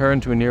 they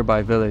returned to a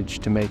nearby village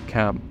to make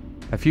camp.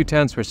 A few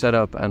tents were set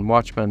up and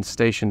watchmen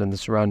stationed in the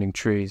surrounding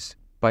trees.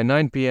 By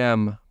 9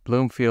 p.m.,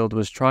 Bloomfield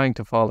was trying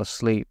to fall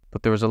asleep,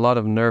 but there was a lot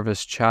of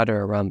nervous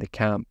chatter around the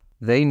camp.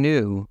 They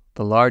knew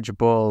the large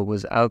bull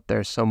was out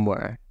there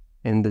somewhere,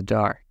 in the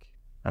dark,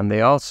 and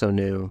they also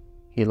knew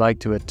he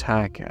liked to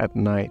attack at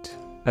night.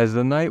 As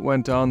the night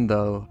went on,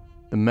 though,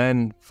 the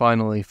men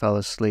finally fell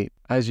asleep.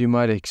 As you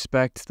might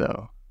expect,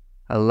 though,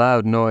 a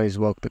loud noise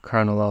woke the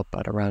colonel up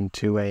at around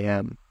 2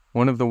 a.m.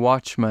 One of the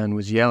watchmen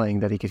was yelling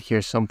that he could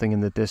hear something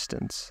in the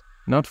distance.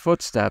 Not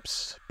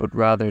footsteps, but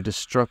rather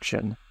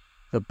destruction.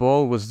 The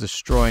bull was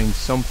destroying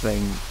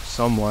something,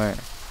 somewhere.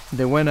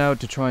 They went out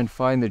to try and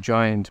find the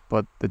giant,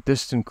 but the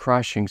distant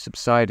crashing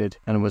subsided,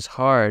 and it was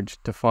hard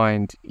to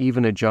find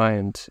even a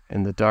giant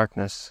in the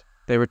darkness.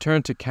 They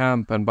returned to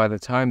camp, and by the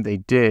time they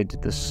did,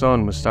 the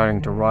sun was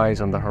starting to rise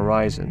on the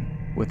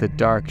horizon, with a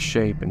dark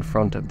shape in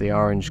front of the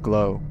orange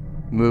glow,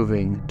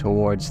 moving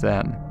towards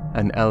them.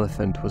 An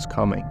elephant was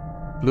coming.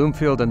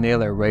 Bloomfield and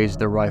Naylor raised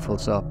their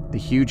rifles up. The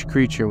huge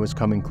creature was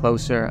coming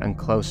closer and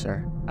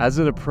closer. As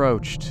it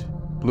approached,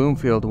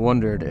 Bloomfield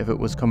wondered if it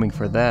was coming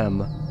for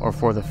them or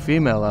for the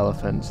female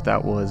elephant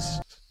that was...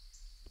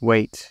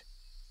 Wait.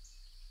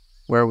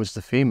 Where was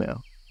the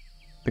female?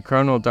 The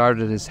colonel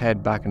darted his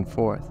head back and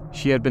forth.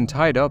 She had been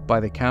tied up by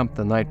the camp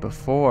the night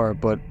before,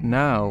 but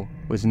now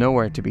was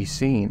nowhere to be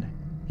seen.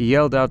 He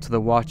yelled out to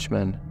the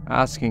watchmen,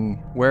 asking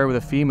where the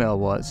female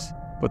was,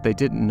 but they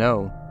didn't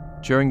know.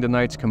 During the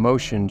night's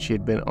commotion, she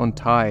had been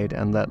untied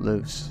and let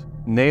loose.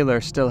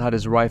 Naylor still had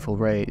his rifle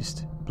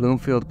raised.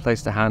 Bloomfield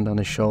placed a hand on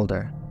his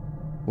shoulder.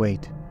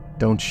 "Wait,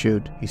 don't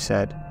shoot," he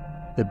said.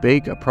 The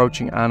big,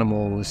 approaching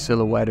animal was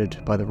silhouetted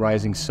by the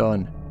rising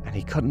sun, and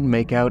he couldn't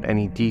make out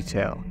any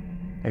detail.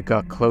 It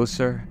got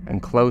closer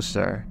and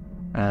closer,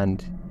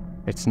 and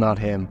it's not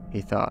him,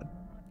 he thought.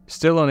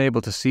 Still unable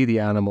to see the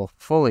animal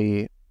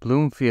fully,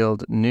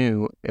 Bloomfield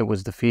knew it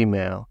was the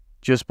female,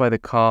 just by the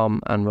calm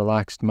and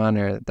relaxed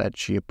manner that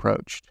she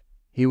approached.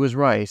 He was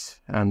right,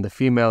 and the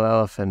female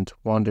elephant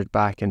wandered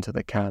back into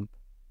the camp.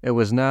 It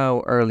was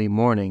now early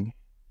morning,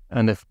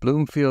 and if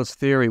Bloomfield's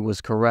theory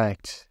was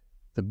correct,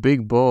 the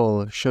big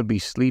bull should be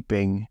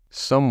sleeping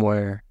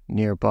somewhere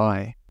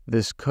nearby.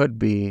 This could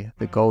be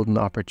the golden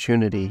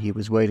opportunity he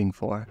was waiting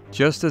for.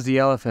 Just as the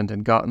elephant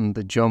had gotten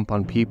the jump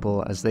on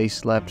people as they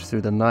slept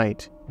through the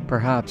night,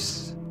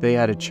 perhaps they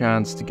had a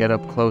chance to get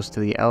up close to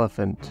the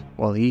elephant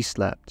while he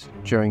slept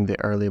during the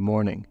early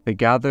morning. They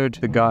gathered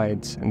the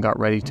guides and got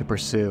ready to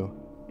pursue.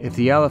 If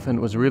the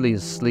elephant was really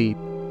asleep,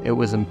 it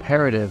was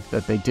imperative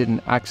that they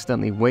didn't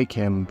accidentally wake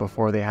him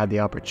before they had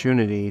the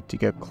opportunity to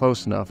get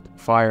close enough to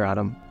fire at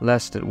him,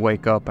 lest it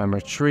wake up and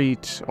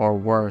retreat, or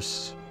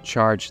worse,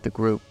 charge the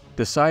group.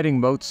 Deciding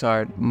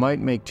Mozart might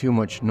make too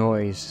much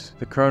noise,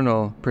 the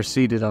colonel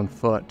proceeded on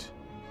foot.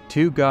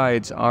 2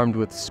 guides armed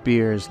with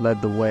spears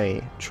led the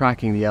way,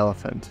 tracking the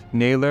elephant.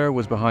 Naylor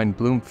was behind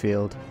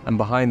Bloomfield, and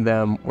behind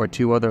them were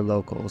 2 other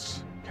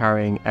locals,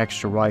 carrying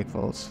extra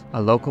rifles.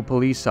 A local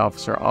police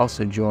officer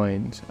also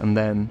joined, and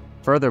then,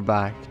 further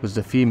back, was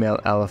the female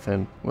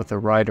elephant with a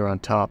rider on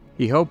top.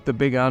 He hoped the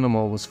big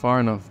animal was far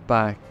enough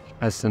back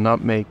as to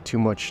not make too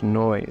much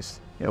noise.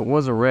 It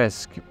was a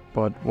risk,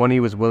 but one he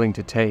was willing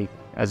to take,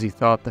 as he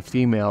thought the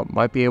female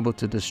might be able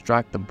to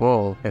distract the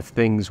bull if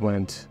things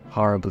went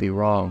horribly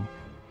wrong.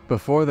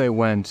 Before they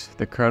went,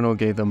 the colonel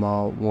gave them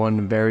all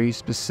one very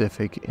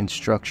specific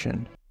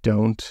instruction.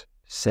 Don't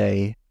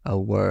say a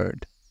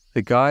word.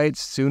 The guides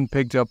soon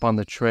picked up on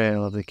the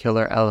trail of the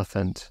killer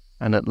elephant,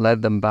 and it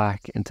led them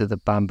back into the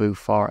bamboo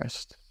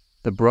forest.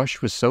 The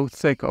brush was so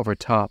thick over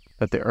top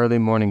that the early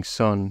morning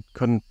sun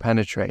couldn't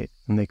penetrate,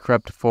 and they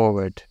crept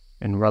forward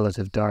in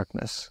relative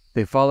darkness.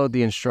 They followed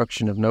the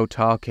instruction of no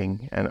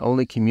talking and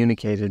only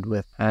communicated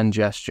with hand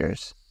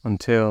gestures,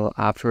 until,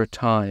 after a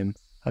time,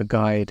 a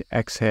guide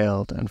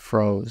exhaled and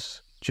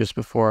froze just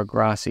before a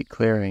grassy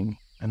clearing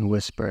and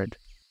whispered,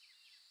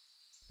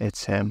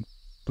 "It's him."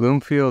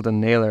 Bloomfield and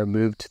Naylor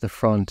moved to the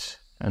front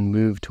and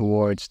moved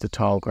towards the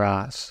tall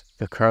grass.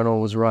 The colonel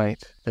was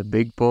right. The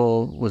big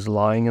bull was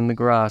lying in the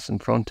grass in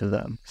front of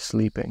them,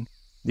 sleeping.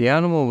 The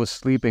animal was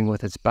sleeping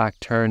with its back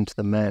turned to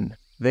the men.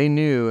 They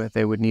knew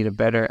they would need a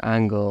better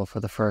angle for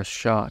the first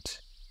shot.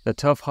 The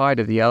tough hide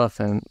of the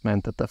elephant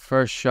meant that the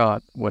first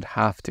shot would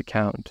have to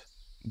count.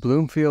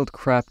 Bloomfield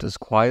crept as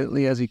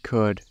quietly as he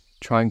could,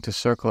 trying to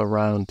circle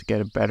around to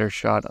get a better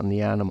shot on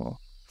the animal.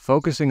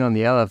 Focusing on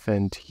the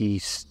elephant, he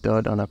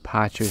stood on a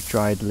patch of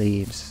dried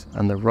leaves,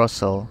 and the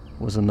rustle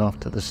was enough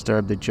to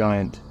disturb the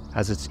giant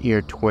as its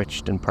ear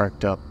twitched and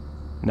perked up.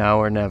 Now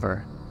or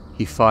never.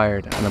 He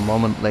fired, and a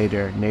moment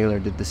later Naylor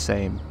did the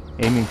same,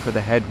 aiming for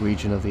the head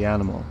region of the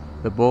animal.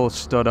 The bull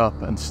stood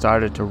up and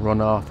started to run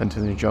off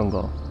into the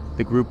jungle.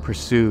 The group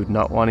pursued,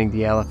 not wanting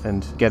the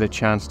elephant to get a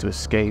chance to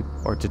escape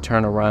or to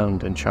turn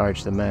around and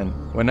charge the men.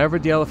 Whenever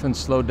the elephant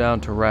slowed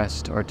down to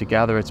rest or to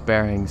gather its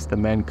bearings, the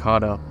men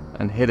caught up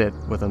and hit it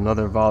with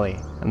another volley,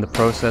 and the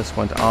process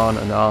went on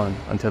and on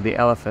until the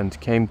elephant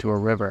came to a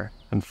river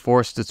and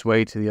forced its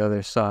way to the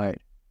other side.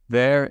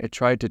 There it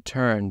tried to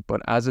turn,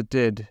 but as it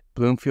did,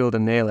 Bloomfield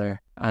and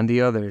Naylor and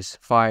the others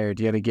fired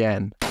yet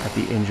again at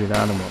the injured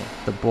animal.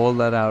 The bull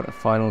let out a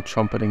final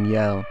trumpeting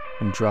yell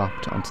and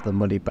dropped onto the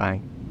muddy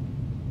bank.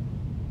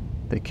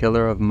 The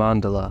killer of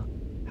Mandla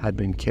had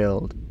been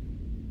killed.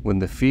 When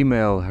the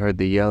female heard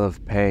the yell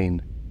of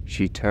pain,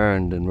 she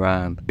turned and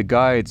ran. The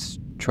guides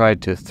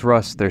tried to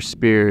thrust their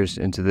spears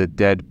into the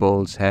dead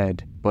bull's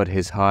head, but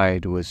his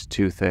hide was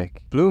too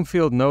thick.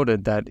 Bloomfield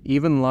noted that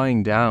even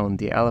lying down,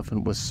 the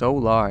elephant was so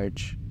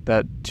large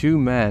that two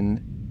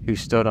men who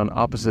stood on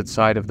opposite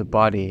sides of the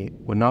body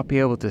would not be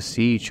able to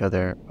see each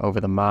other over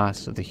the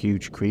mass of the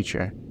huge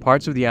creature.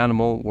 Parts of the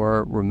animal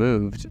were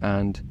removed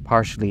and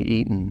partially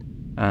eaten,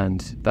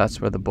 and that's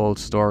where the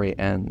bull's story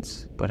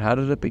ends. But how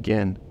did it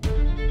begin?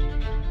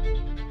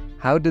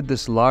 How did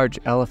this large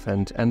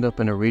elephant end up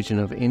in a region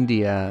of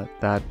India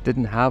that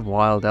didn't have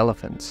wild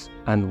elephants?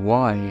 And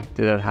why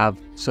did it have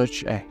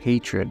such a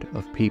hatred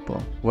of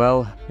people?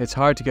 Well, it's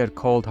hard to get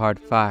cold hard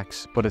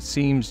facts, but it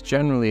seems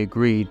generally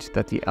agreed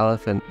that the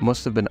elephant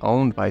must have been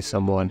owned by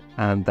someone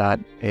and that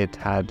it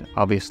had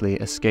obviously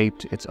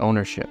escaped its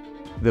ownership.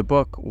 The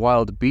book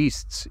Wild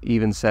Beasts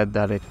even said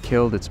that it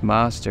killed its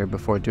master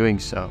before doing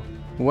so.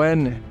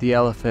 When the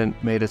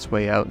elephant made its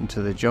way out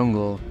into the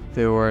jungle,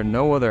 there were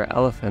no other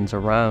elephants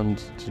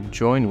around to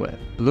join with.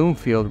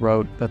 Bloomfield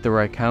wrote that there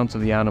were accounts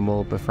of the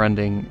animal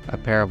befriending a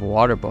pair of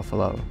water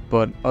buffalo,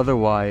 but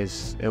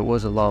otherwise it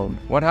was alone.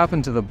 What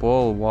happened to the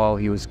bull while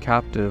he was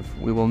captive,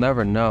 we will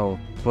never know,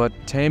 but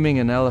taming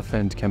an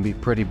elephant can be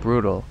pretty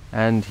brutal,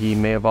 and he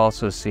may have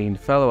also seen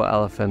fellow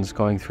elephants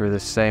going through the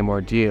same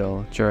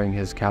ordeal during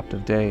his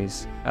captive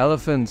days.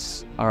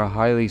 Elephants are a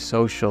highly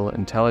social,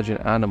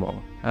 intelligent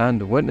animal,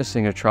 and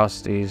witnessing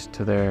atrocities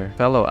to their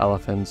fellow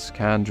elephants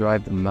can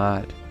drive them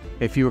mad.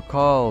 If you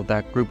recall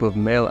that group of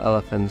male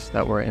elephants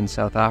that were in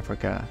South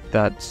Africa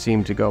that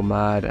seemed to go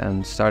mad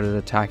and started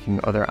attacking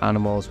other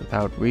animals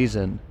without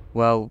reason,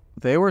 well,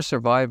 they were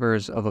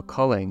survivors of a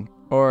culling.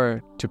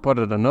 Or, to put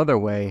it another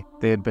way,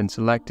 they had been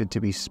selected to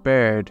be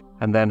spared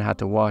and then had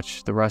to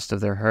watch the rest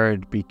of their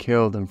herd be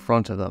killed in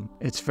front of them.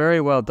 It's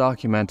very well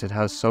documented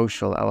how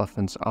social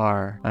elephants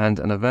are, and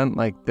an event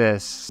like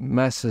this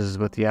messes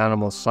with the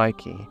animal's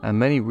psyche, and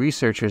many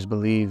researchers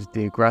believe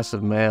the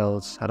aggressive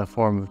males had a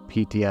form of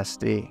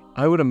PTSD.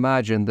 I would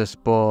imagine this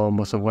bull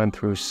must have went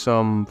through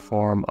some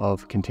form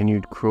of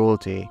continued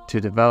cruelty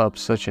to develop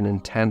such an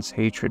intense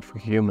hatred for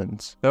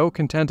humans. Though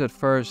content at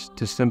first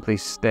to simply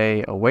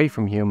stay away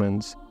from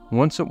humans,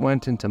 once it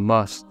went into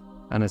must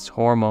and its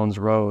hormones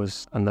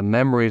rose and the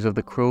memories of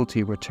the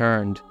cruelty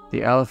returned,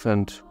 the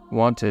elephant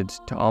wanted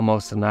to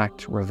almost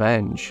enact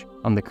revenge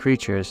on the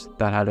creatures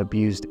that had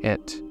abused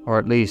it. Or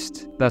at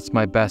least, that's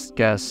my best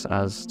guess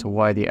as to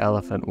why the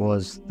elephant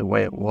was the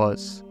way it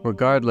was.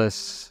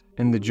 Regardless,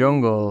 in the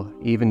jungle,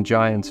 even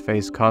giants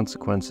face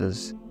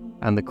consequences,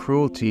 and the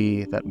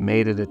cruelty that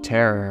made it a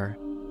terror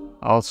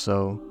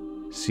also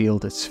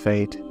sealed its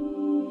fate.